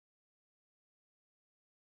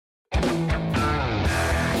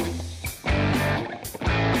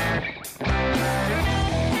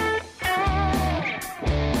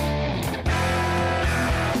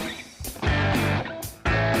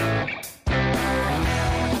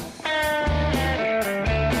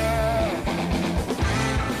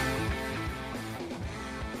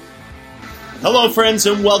Hello, friends,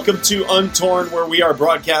 and welcome to Untorn, where we are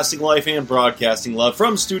broadcasting life and broadcasting love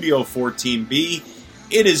from Studio 14B.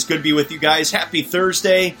 It is good to be with you guys. Happy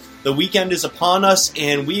Thursday. The weekend is upon us,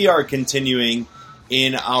 and we are continuing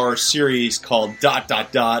in our series called ...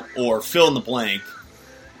 or fill in the blank,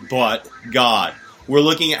 but God. We're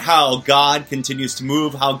looking at how God continues to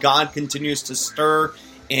move, how God continues to stir,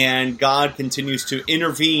 and God continues to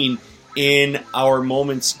intervene in our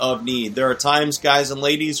moments of need. There are times, guys and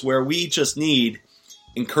ladies, where we just need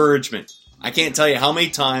encouragement. I can't tell you how many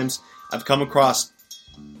times I've come across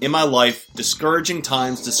in my life discouraging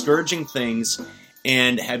times, discouraging things,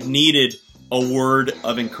 and have needed a word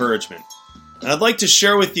of encouragement. And I'd like to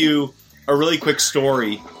share with you a really quick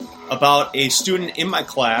story about a student in my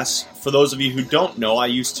class. For those of you who don't know, I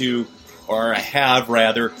have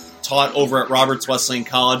taught over at Roberts Wesleyan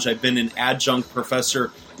College. I've been an adjunct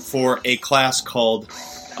professor for a class called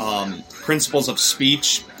Principles of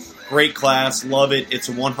Speech. Great class, love it. It's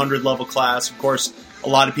a 100 level class. Of course, a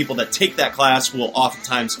lot of people that take that class will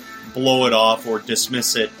oftentimes blow it off or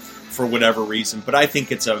dismiss it for whatever reason. But I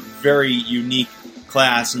think it's a very unique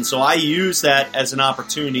class, and so I use that as an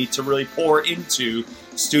opportunity to really pour into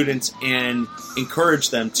students and encourage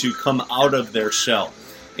them to come out of their shell.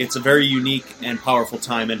 It's a very unique and powerful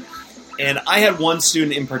time. And I had one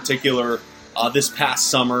student in particular this past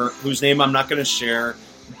summer, whose name I'm not going to share,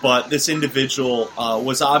 but this individual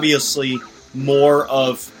was obviously more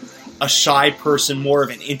of a shy person, more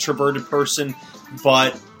of an introverted person,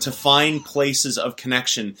 but to find places of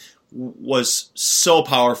connection was so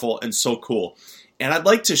powerful and so cool. And I'd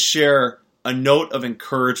like to share a note of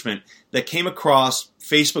encouragement that came across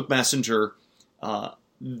Facebook Messenger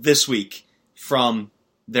this week from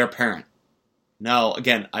their parent. Now,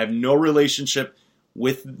 again, I have no relationship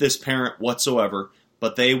with this parent whatsoever,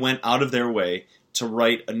 but they went out of their way to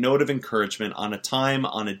write a note of encouragement on a time,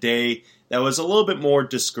 on a day that was a little bit more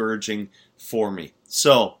discouraging for me.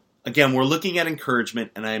 So, again, we're looking at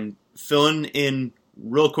encouragement, and I'm filling in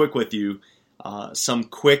real quick with you some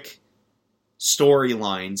quick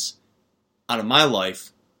storylines out of my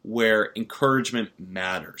life where encouragement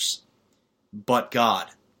matters. But God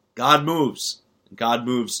moves. God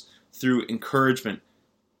moves through encouragement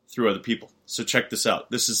through other people. So check this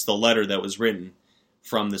out. This is the letter that was written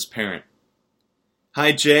from this parent.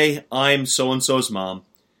 Hi, Jay. I'm so-and-so's mom.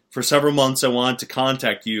 For several months, I wanted to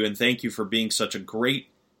contact you and thank you for being such a great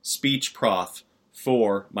speech prof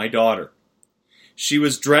for my daughter. She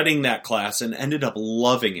was dreading that class and ended up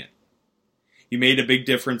loving it. You made a big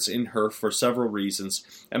difference in her for several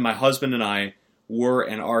reasons, and my husband and I were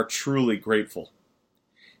and are truly grateful.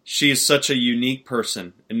 She is such a unique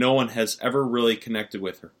person, and no one has ever really connected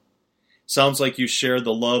with her. Sounds like you share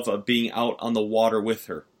the love of being out on the water with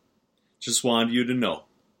her. Just wanted you to know.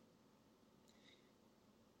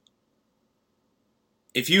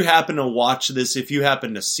 If you happen to watch this, if you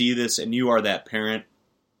happen to see this, and you are that parent,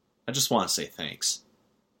 I just want to say thanks.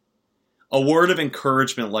 A word of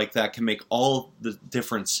encouragement like that can make all the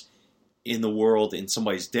difference in the world, in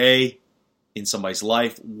somebody's day, in somebody's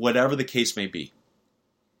life, whatever the case may be.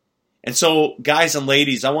 And so, guys and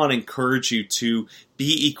ladies, I want to encourage you to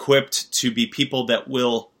be equipped to be people that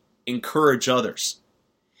will encourage others.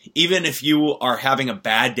 Even if you are having a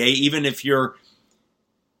bad day, even if your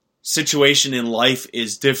situation in life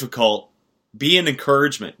is difficult, be an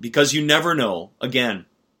encouragement, because you never know, again,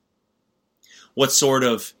 what sort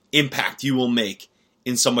of impact you will make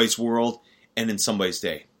in somebody's world and in somebody's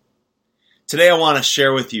day. Today I want to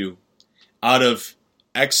share with you out of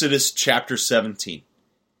Exodus chapter 17.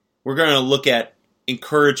 We're going to look at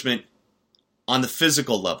encouragement on the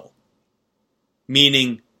physical level,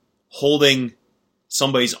 meaning holding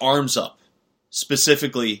somebody's arms up,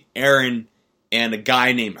 specifically Aaron and a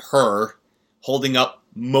guy named Hur holding up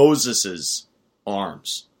Moses'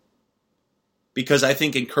 arms. Because I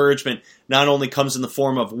think encouragement not only comes in the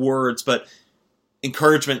form of words, but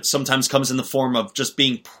encouragement sometimes comes in the form of just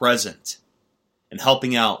being present and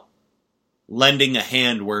helping out, lending a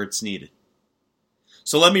hand where it's needed.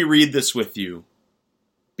 So let me read this with you,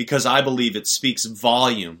 because I believe it speaks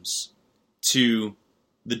volumes to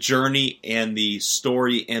the journey and the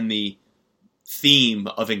story and the theme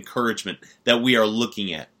of encouragement that we are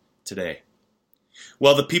looking at today.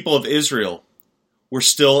 Well, the people of Israel were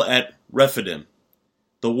still at Rephidim.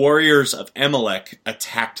 The warriors of Amalek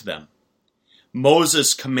attacked them.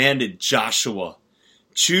 Moses commanded Joshua,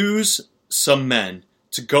 "Choose some men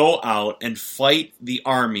to go out and fight the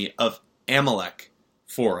army of Amalek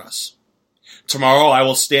for us. Tomorrow I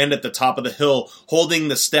will stand at the top of the hill holding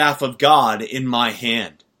the staff of God in my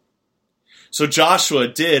hand." So Joshua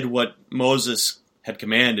did what Moses had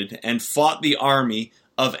commanded and fought the army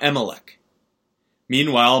of Amalek.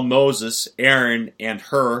 Meanwhile, Moses, Aaron, and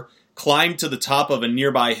Hur climbed to the top of a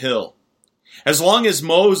nearby hill. As long as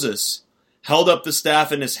Moses held up the staff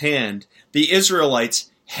in his hand, the Israelites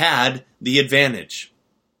had the advantage.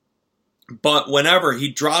 But whenever he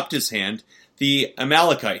dropped his hand, the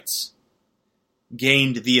Amalekites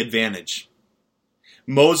gained the advantage.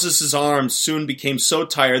 Moses' arms soon became so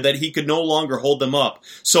tired that he could no longer hold them up.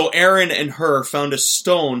 So Aaron and Hur found a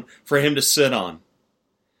stone for him to sit on.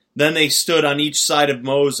 Then they stood on each side of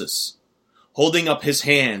Moses, holding up his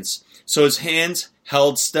hands, so his hands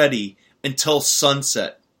held steady until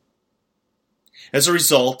sunset. As a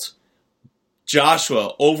result,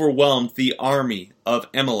 Joshua overwhelmed the army of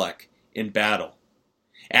Amalek in battle.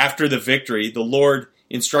 After the victory, the Lord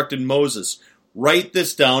instructed Moses, "Write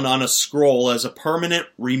this down on a scroll as a permanent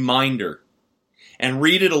reminder, and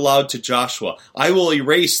read it aloud to Joshua. I will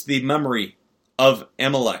erase the memory of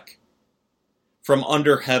Amalek from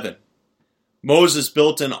under heaven." Moses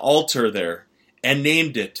built an altar there and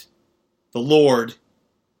named it, "The Lord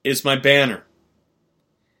is my banner."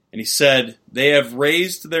 And he said, "They have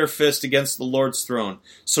raised their fist against the Lord's throne.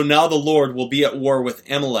 So now the Lord will be at war with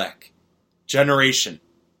Amalek, generation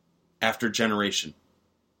after generation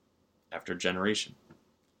after generation."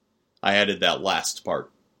 I added that last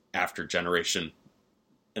part, after generation,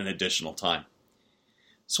 an additional time.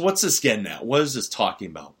 So what's this getting at? What is this talking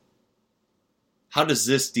about? How does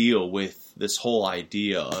this deal with this whole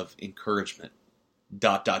idea of encouragement? ...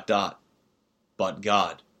 But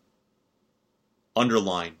God.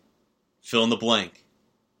 Underline, fill in the blank,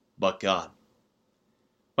 but God.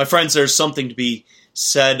 My friends, there's something to be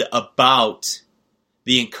said about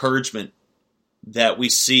the encouragement that we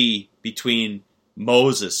see between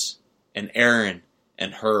Moses and Aaron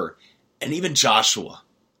and Hur, and even Joshua.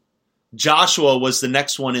 Joshua was the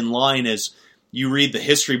next one in line as you read the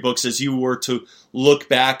history books, as you were to look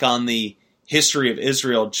back on the history of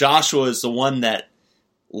Israel. Joshua is the one that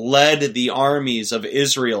led the armies of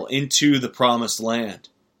Israel into the promised land.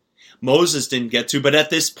 Moses didn't get to, but at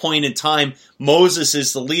this point in time, Moses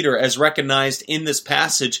is the leader as recognized in this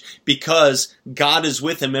passage because God is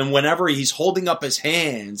with him, and whenever he's holding up his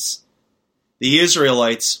hands, the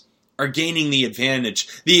Israelites are gaining the advantage.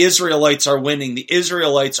 The Israelites are winning. The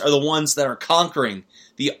Israelites are the ones that are conquering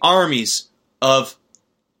the armies of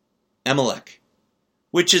Amalek,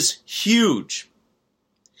 which is huge.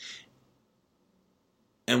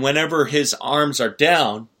 And whenever his arms are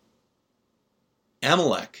down,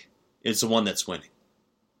 Amalek is the one that's winning.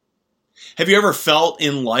 Have you ever felt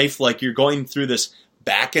in life like you're going through this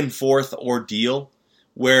back and forth ordeal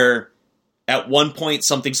where at one point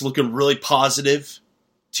something's looking really positive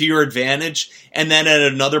to your advantage, and then at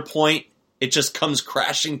another point it just comes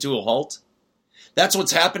crashing to a halt? That's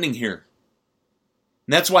what's happening here.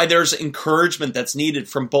 And that's why there's encouragement that's needed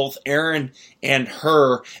from both Aaron and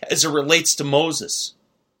Hur as it relates to Moses.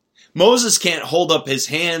 Moses can't hold up his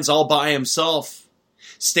hands all by himself,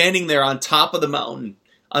 standing there on top of the mountain,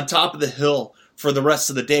 on top of the hill for the rest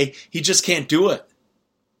of the day. He just can't do it.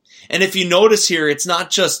 And if you notice here, it's not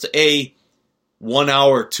just a 1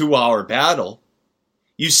 hour, 2 hour battle.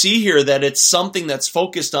 You see here that it's something that's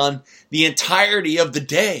focused on the entirety of the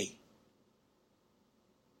day.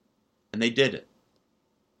 And they did it.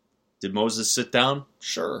 Did Moses sit down?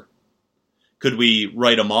 Sure. Could we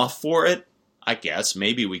write him off for it? I guess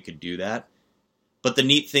maybe we could do that. But the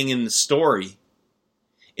neat thing in the story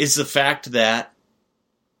is the fact that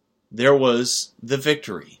there was the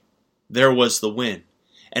victory. There was the win.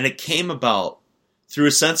 And it came about through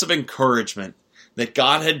a sense of encouragement that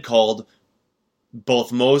God had called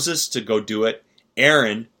both Moses to go do it,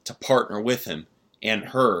 Aaron to partner with him, and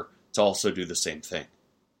Hur to also do the same thing.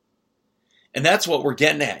 And that's what we're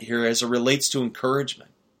getting at here as it relates to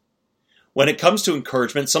encouragement. When it comes to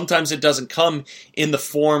encouragement, sometimes it doesn't come in the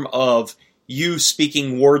form of you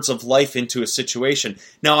speaking words of life into a situation.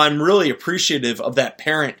 Now, I'm really appreciative of that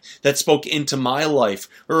parent that spoke into my life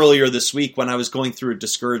earlier this week when I was going through a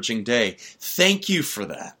discouraging day. Thank you for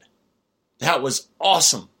that. That was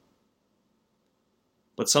awesome.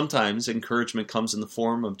 But sometimes encouragement comes in the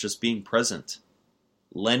form of just being present,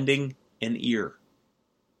 lending an ear,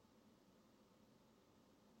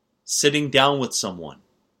 sitting down with someone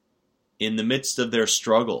in the midst of their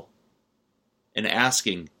struggle and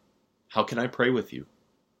asking, how can I pray with you?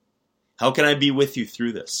 How can I be with you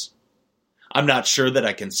through this? I'm not sure that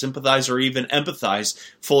I can sympathize or even empathize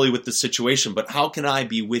fully with the situation, but how can I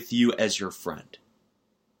be with you as your friend? ...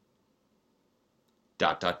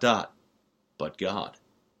 But God.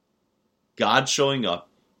 God showing up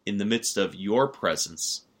in the midst of your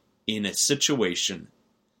presence in a situation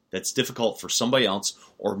that's difficult for somebody else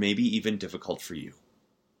or maybe even difficult for you.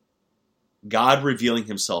 God revealing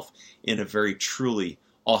himself in a very truly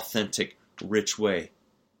authentic, rich way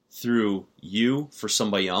through you for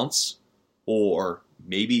somebody else, or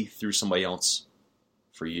maybe through somebody else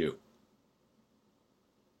for you.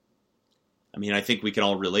 I mean, I think we can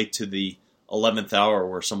all relate to the 11th hour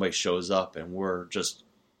where somebody shows up and we're just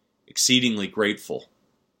exceedingly grateful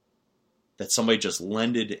that somebody just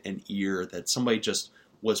lended an ear, that somebody just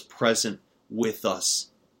was present with us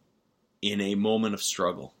in a moment of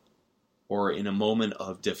struggle or in a moment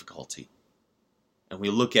of difficulty. And we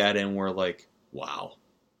look at it and we're like, wow,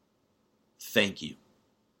 thank you.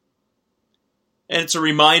 And it's a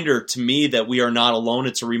reminder to me that we are not alone.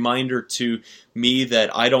 It's a reminder to me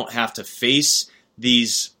that I don't have to face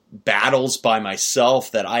these battles by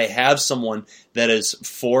myself, that I have someone that is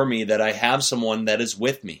for me, that I have someone that is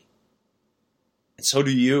with me. And so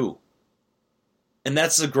do you. And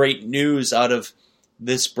that's the great news out of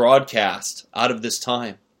this broadcast, out of this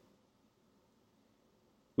time.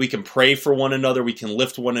 We can pray for one another. We can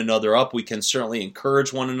lift one another up. We can certainly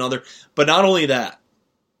encourage one another. But not only that,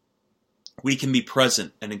 we can be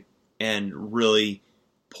present and really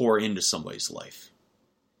pour into somebody's life.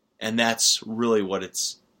 And that's really what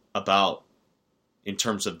it's about in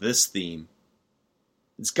terms of this theme.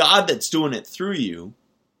 It's God that's doing it through you.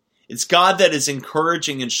 It's God that is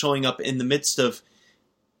encouraging and showing up in the midst of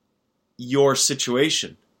your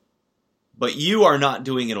situation. But you are not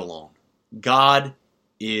doing it alone. God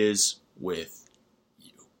is with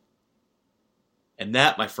you. And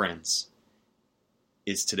that, my friends,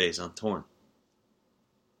 is today's Untorn.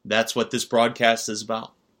 That's what this broadcast is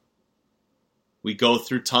about. We go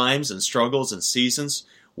through times and struggles and seasons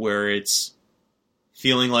where it's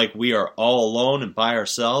feeling like we are all alone and by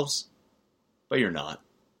ourselves, but you're not.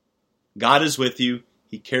 God is with you,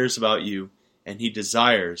 He cares about you, and He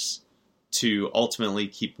desires to ultimately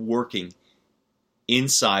keep working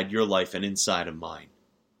inside your life and inside of mine.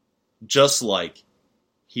 Just like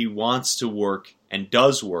He wants to work and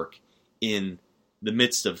does work in the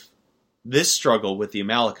midst of this struggle with the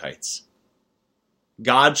Amalekites.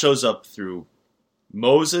 God shows up through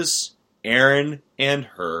Moses, Aaron, and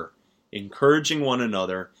Hur, encouraging one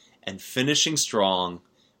another and finishing strong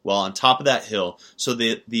while on top of that hill so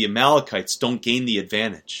that the Amalekites don't gain the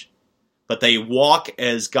advantage. But they walk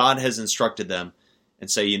as God has instructed them and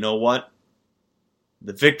say, you know what?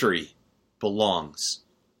 The victory belongs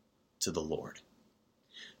to the Lord.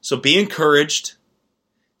 So be encouraged.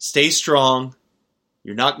 Stay strong.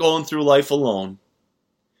 You're not going through life alone.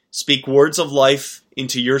 Speak words of life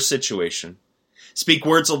into your situation. Speak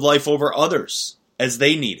words of life over others as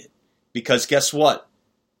they need it. Because guess what?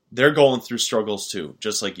 They're going through struggles too,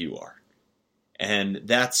 just like you are. And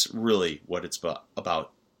that's really what it's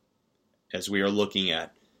about as we are looking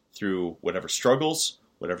at through whatever struggles,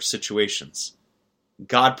 whatever situations.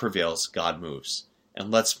 God prevails, God moves.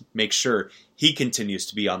 And let's make sure He continues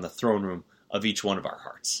to be on the throne room of each one of our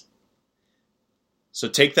hearts. So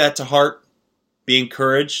take that to heart. Be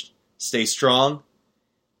encouraged. Stay strong.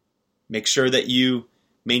 Make sure that you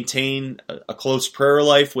maintain a close prayer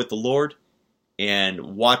life with the Lord.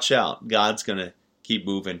 And watch out. God's going to keep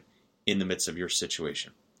moving in the midst of your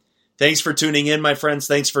situation. Thanks for tuning in, my friends.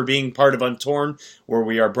 Thanks for being part of Untorn, where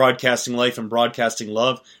we are broadcasting life and broadcasting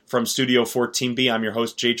love. From Studio 14B, I'm your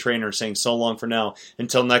host, Jay Trainer, saying so long for now.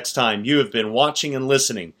 Until next time, you have been watching and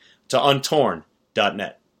listening to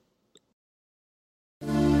Untorn.net.